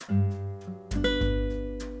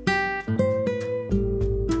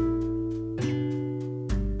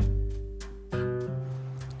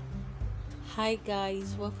Hi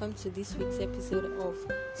guys, welcome to this week's episode of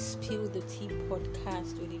Spill the Tea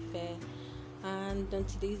podcast with Ife. And on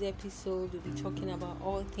today's episode, we'll be talking about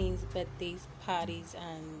all things birthdays, parties,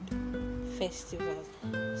 and festivals.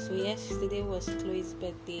 So yesterday was Chloe's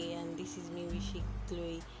birthday, and this is me wishing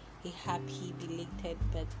Chloe a happy belated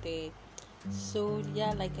birthday. So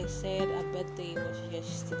yeah, like I said, her birthday was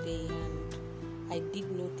yesterday, and I did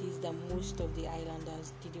notice that most of the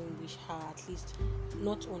islanders didn't wish her, at least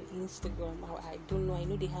not on Instagram. I don't know. I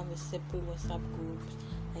know they have a separate WhatsApp group.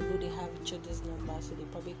 I know they have each other's numbers, so they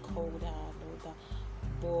probably called her and all that.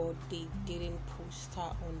 But they didn't post her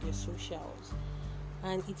on their socials.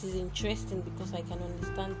 And it is interesting because I can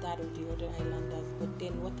understand that of the other islanders. But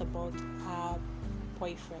then what about her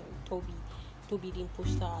boyfriend, Toby? Toby didn't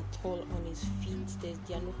post her at all on his feed.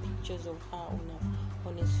 There are no pictures of her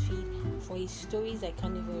on his feed. For his stories, I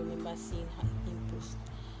can't even remember seeing him post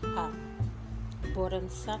her. But on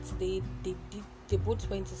Saturday, they both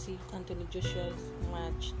went to see Anthony Joshua's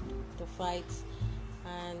match, the fights,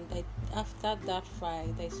 and after that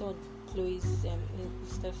fight, I saw Chloe's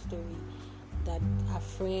Insta story that her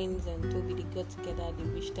friends and Toby, they got together. They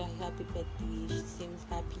wished her a happy birthday. She seems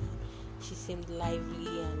happy. She seemed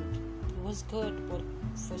lively, and it was good. But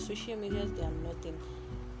for social media, they are nothing.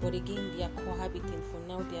 But again, they are cohabiting. For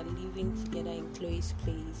now, they are living together in Chloe's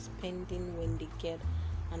place, pending when they get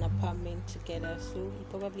an apartment together. So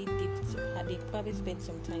they probably spent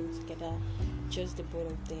some time together, just the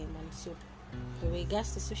both of them. And so, with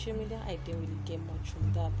regards to social media, I didn't really get much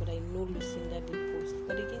from that. But I know Lucinda did post.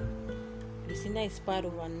 But again, Lucinda is part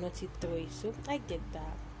of our naughty three, so I get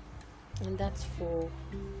that. And that's for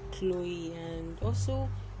Chloe. And also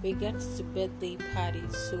regards to birthday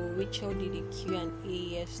parties, so Rachel did a Q&A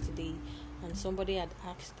yesterday, and somebody had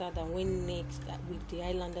asked her that when next that with the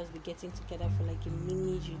islanders be getting together for like a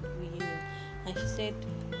mini reunion, and she said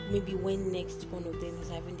maybe when next one of them is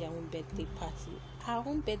having their own birthday party. Her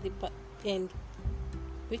own birthday party, and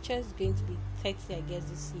Rachel is going to be 30, I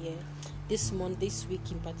guess, this month, this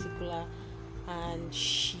week in particular, and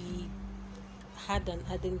she had an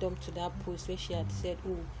addendum to that post where she had said,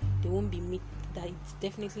 they won't be that it's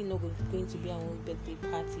definitely not going to be her own birthday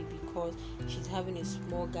party because she's having a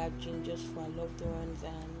small gathering just for her loved ones,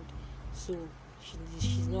 and so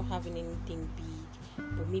she's not having anything big.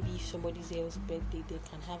 But maybe if somebody else's birthday, they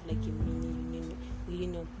can have like a mini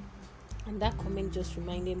reunion. And that comment just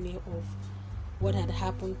reminded me of what had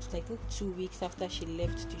happened like 2 weeks after she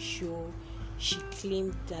left the show. She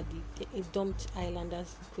claimed that the dumped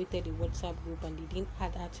islanders created a WhatsApp group and they didn't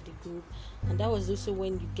add her to the group, and that was also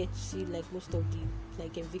when you get to see like most of the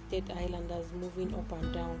like evicted islanders moving up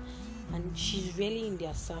and down, and she's really in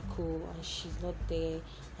their circle and she's not there.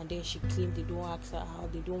 And then she claimed they don't ask her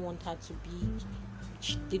out, they don't want her to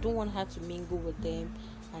mingle with them,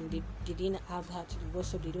 and they didn't add her to the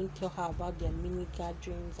WhatsApp, they don't tell her about their mini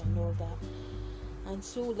gatherings and all that. And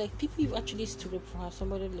so, like, people actually stood up for her.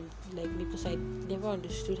 Somebody like me, because I never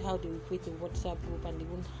understood how they would create a WhatsApp group and they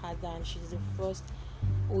wouldn't have her. And she's the first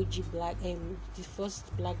the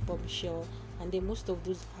first black bombshell. And then most of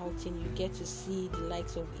those outings, you get to see the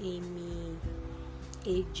likes of Amy,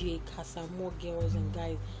 AJ, Casa, more girls and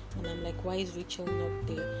guys. And I'm like, why is Rachel not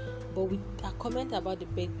there? But with a comment about the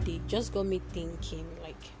birthday, just got me thinking,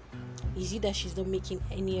 like, is it that she's not making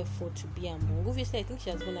any effort to be among? Obviously, I think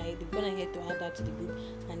they've gone ahead to add that to the group.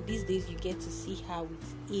 And these days, you get to see her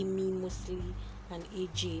with Amy mostly and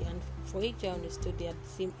AJ. And for AJ, I understood they are the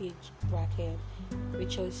same age bracket.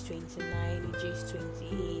 Rachel is 29, AJ is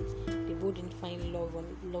 28. They both didn't find love on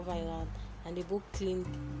Love Island. And they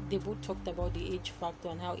both talked about the age factor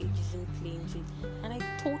and how age isn't playing into it. And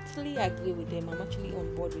I totally agree with them. I'm actually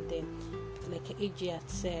on board with them. Like AJ had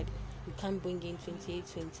said, you can't bring in 28,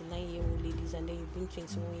 29-year-old ladies and then you bring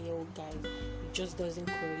 21-year-old guys. It just doesn't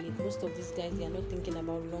correlate. Most of these guys, they are not thinking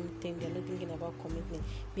about long term. They are not thinking about commitment.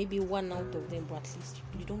 Maybe one out of them, but at least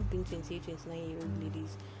you don't bring 28, 29-year-old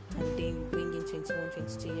ladies and then you bring in 21,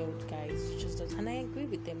 22-year-old guys. It just doesn't. And I agree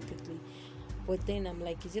with them totally. But then I'm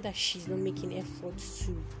like, is it that she's not making efforts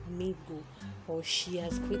to mingle, or she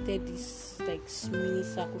has created this like mini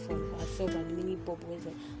circle for herself and mini bubbles?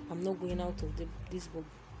 Like, I'm not going out of this bubble.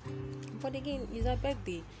 But again, it's her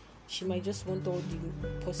birthday. She might just want all the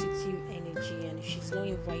positive energy, and if she's not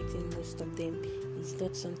inviting most of them, it's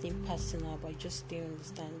not something personal. But I just don't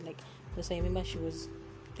understand. Like, because I remember she was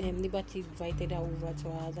Liberty invited her over to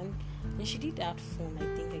her, and she did have fun.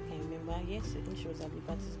 I think I can remember. Yes, I think she was at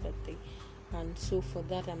Liberty's birthday, and so for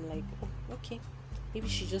that, I'm like, oh, okay. Maybe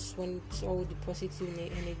she just wants all the positive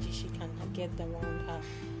energy she can get around her.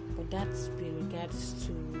 But that's with regards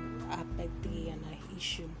to her birthday and her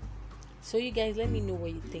issue. So you guys, let me know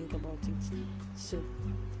what you think about it. So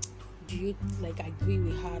do you agree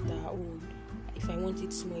with her that, oh, if I want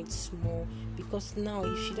it small, it's small? Because now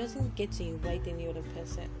if she doesn't get to invite any other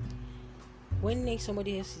person, when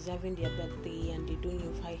somebody else is having their birthday and they don't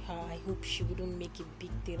invite her, I hope she wouldn't make a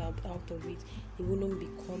big deal out of it. It wouldn't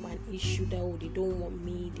become an issue that, oh, they don't want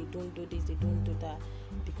me, they don't do this, they don't do that.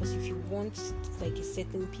 Because if you want a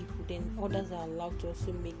certain people, then others are allowed to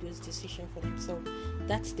also make those decisions for themselves.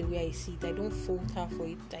 That's the way I see it. I don't fault her for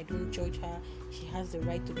it. I don't judge her. She has the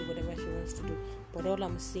right to do whatever she wants to do. But all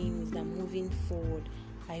I'm saying is that moving forward,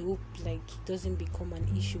 I hope it doesn't become an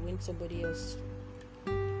issue when somebody else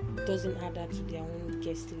doesn't add that to their own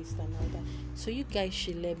guest list and all that. So you guys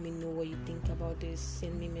should let me know what you think about this.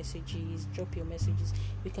 Send me messages, drop your messages.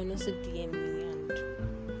 You can also DM me, and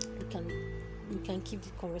we can keep the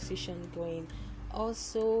conversation going.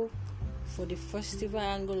 Also, for the festival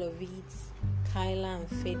angle of it, Kyla and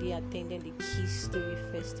Fedi attended the Key Story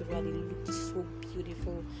Festival. They looked so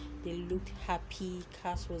beautiful. They looked happy.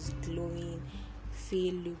 Cass was glowing.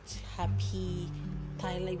 Faye looked happy.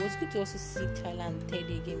 Tyler, it was good to also see Tyler and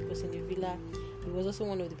Teddy again, because in the villa, he was also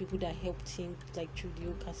one of the people that helped him through the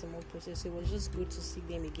whole Casamon process. So it was just good to see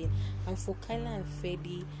them again. And for Kyla and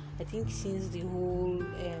Fedi, I think since the whole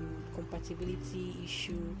compatibility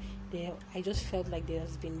issue there, I just felt like there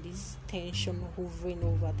has been this tension hovering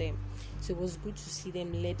over them. So it was good to see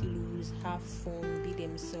them let loose, have fun, be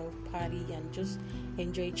themselves, party, and just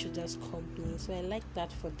enjoy each other's company. So I like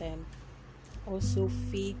that for them. Also,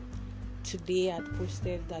 Faith today had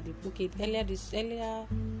posted that the book earlier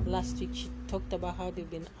last week, she talked about how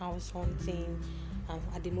they've been house hunting, and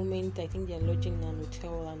at the moment I think they're lodging in an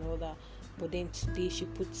hotel and all that. But then today she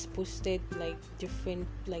posted different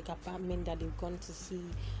apartment that they've gone to see,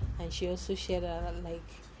 and she also shared that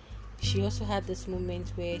she also had this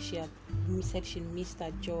moment where she had said she missed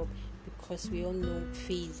her job, because we all know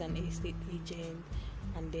Faye is an estate agent,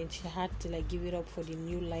 and then she had to give it up for the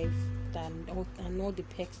new life and all the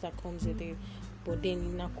perks that comes with it. But then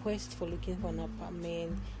in a quest for looking for an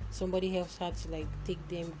apartment, somebody else had to take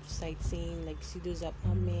them sightseeing, see those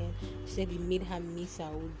apartments. She said it made her miss her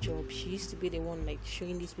old job. She used to be the one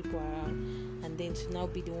showing these people around, and then to now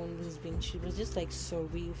be the one who's been, she was just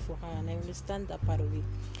surreal for her, and I understand that part of it.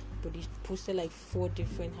 But they posted 4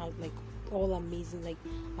 different houses, all amazing.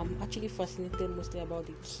 I'm actually fascinated mostly about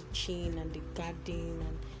the kitchen and the garden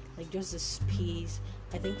and just the space.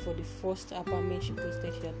 I think for the first apartment she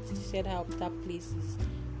posted, she said how that place is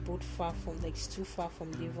both far from it's too far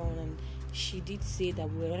from Devon, and she did say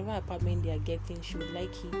that wherever apartment they are getting, she would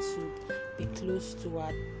like it to be close to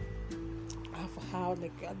her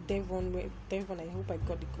Devon. I hope I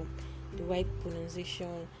got the right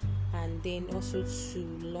pronunciation. And then also to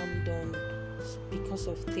London because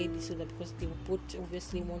of Teddy, because they both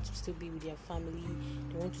obviously want to still be with their family.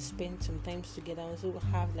 They want to spend some time together, and also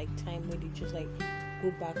have time where they just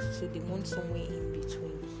go back. So they want somewhere in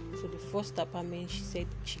between. So the first apartment she said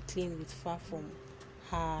she claimed is far from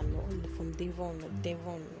her, from Devon.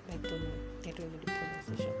 I don't know the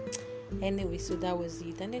pronunciation. Anyway, so that was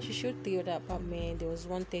it. And then she showed the other apartment. There was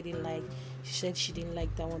one Teddy she said she didn't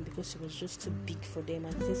like that one because it was just too big for them,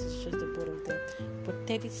 and since it's just the both of them. But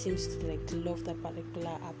Teddy seems to love that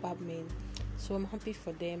particular apartment. So I'm happy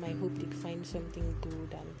for them. I hope they find something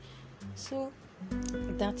good. And so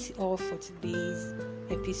that's all for today's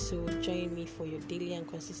episode. Join me for your daily and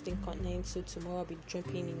consistent content. So tomorrow I'll be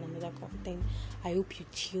dropping in another content. I hope you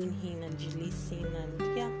tune in and you listen, and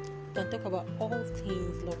we can talk about all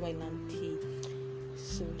things Love Island tea.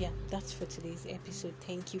 So that's for today's episode.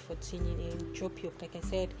 Thank you for tuning in. Drop your, like I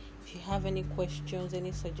said, if you have any questions,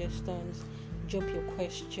 any suggestions, drop your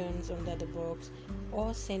questions under the box,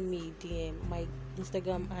 or send me a DM. My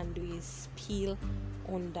Instagram handle is peel_d_t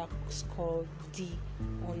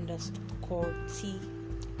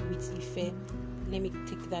with Ife. Let me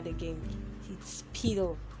take that again. It's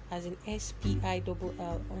peel as in SPILL_D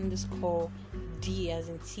as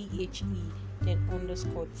in THE, then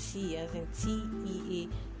 _T as in TEA,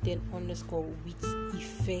 then _ with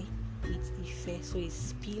Ife. So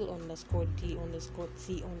it's peel_D_T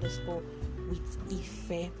with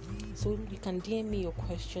Ife. So you can DM me your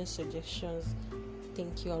questions, suggestions.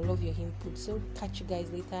 Thank you. I love your input. So catch you guys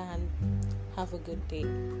later, and have a good day.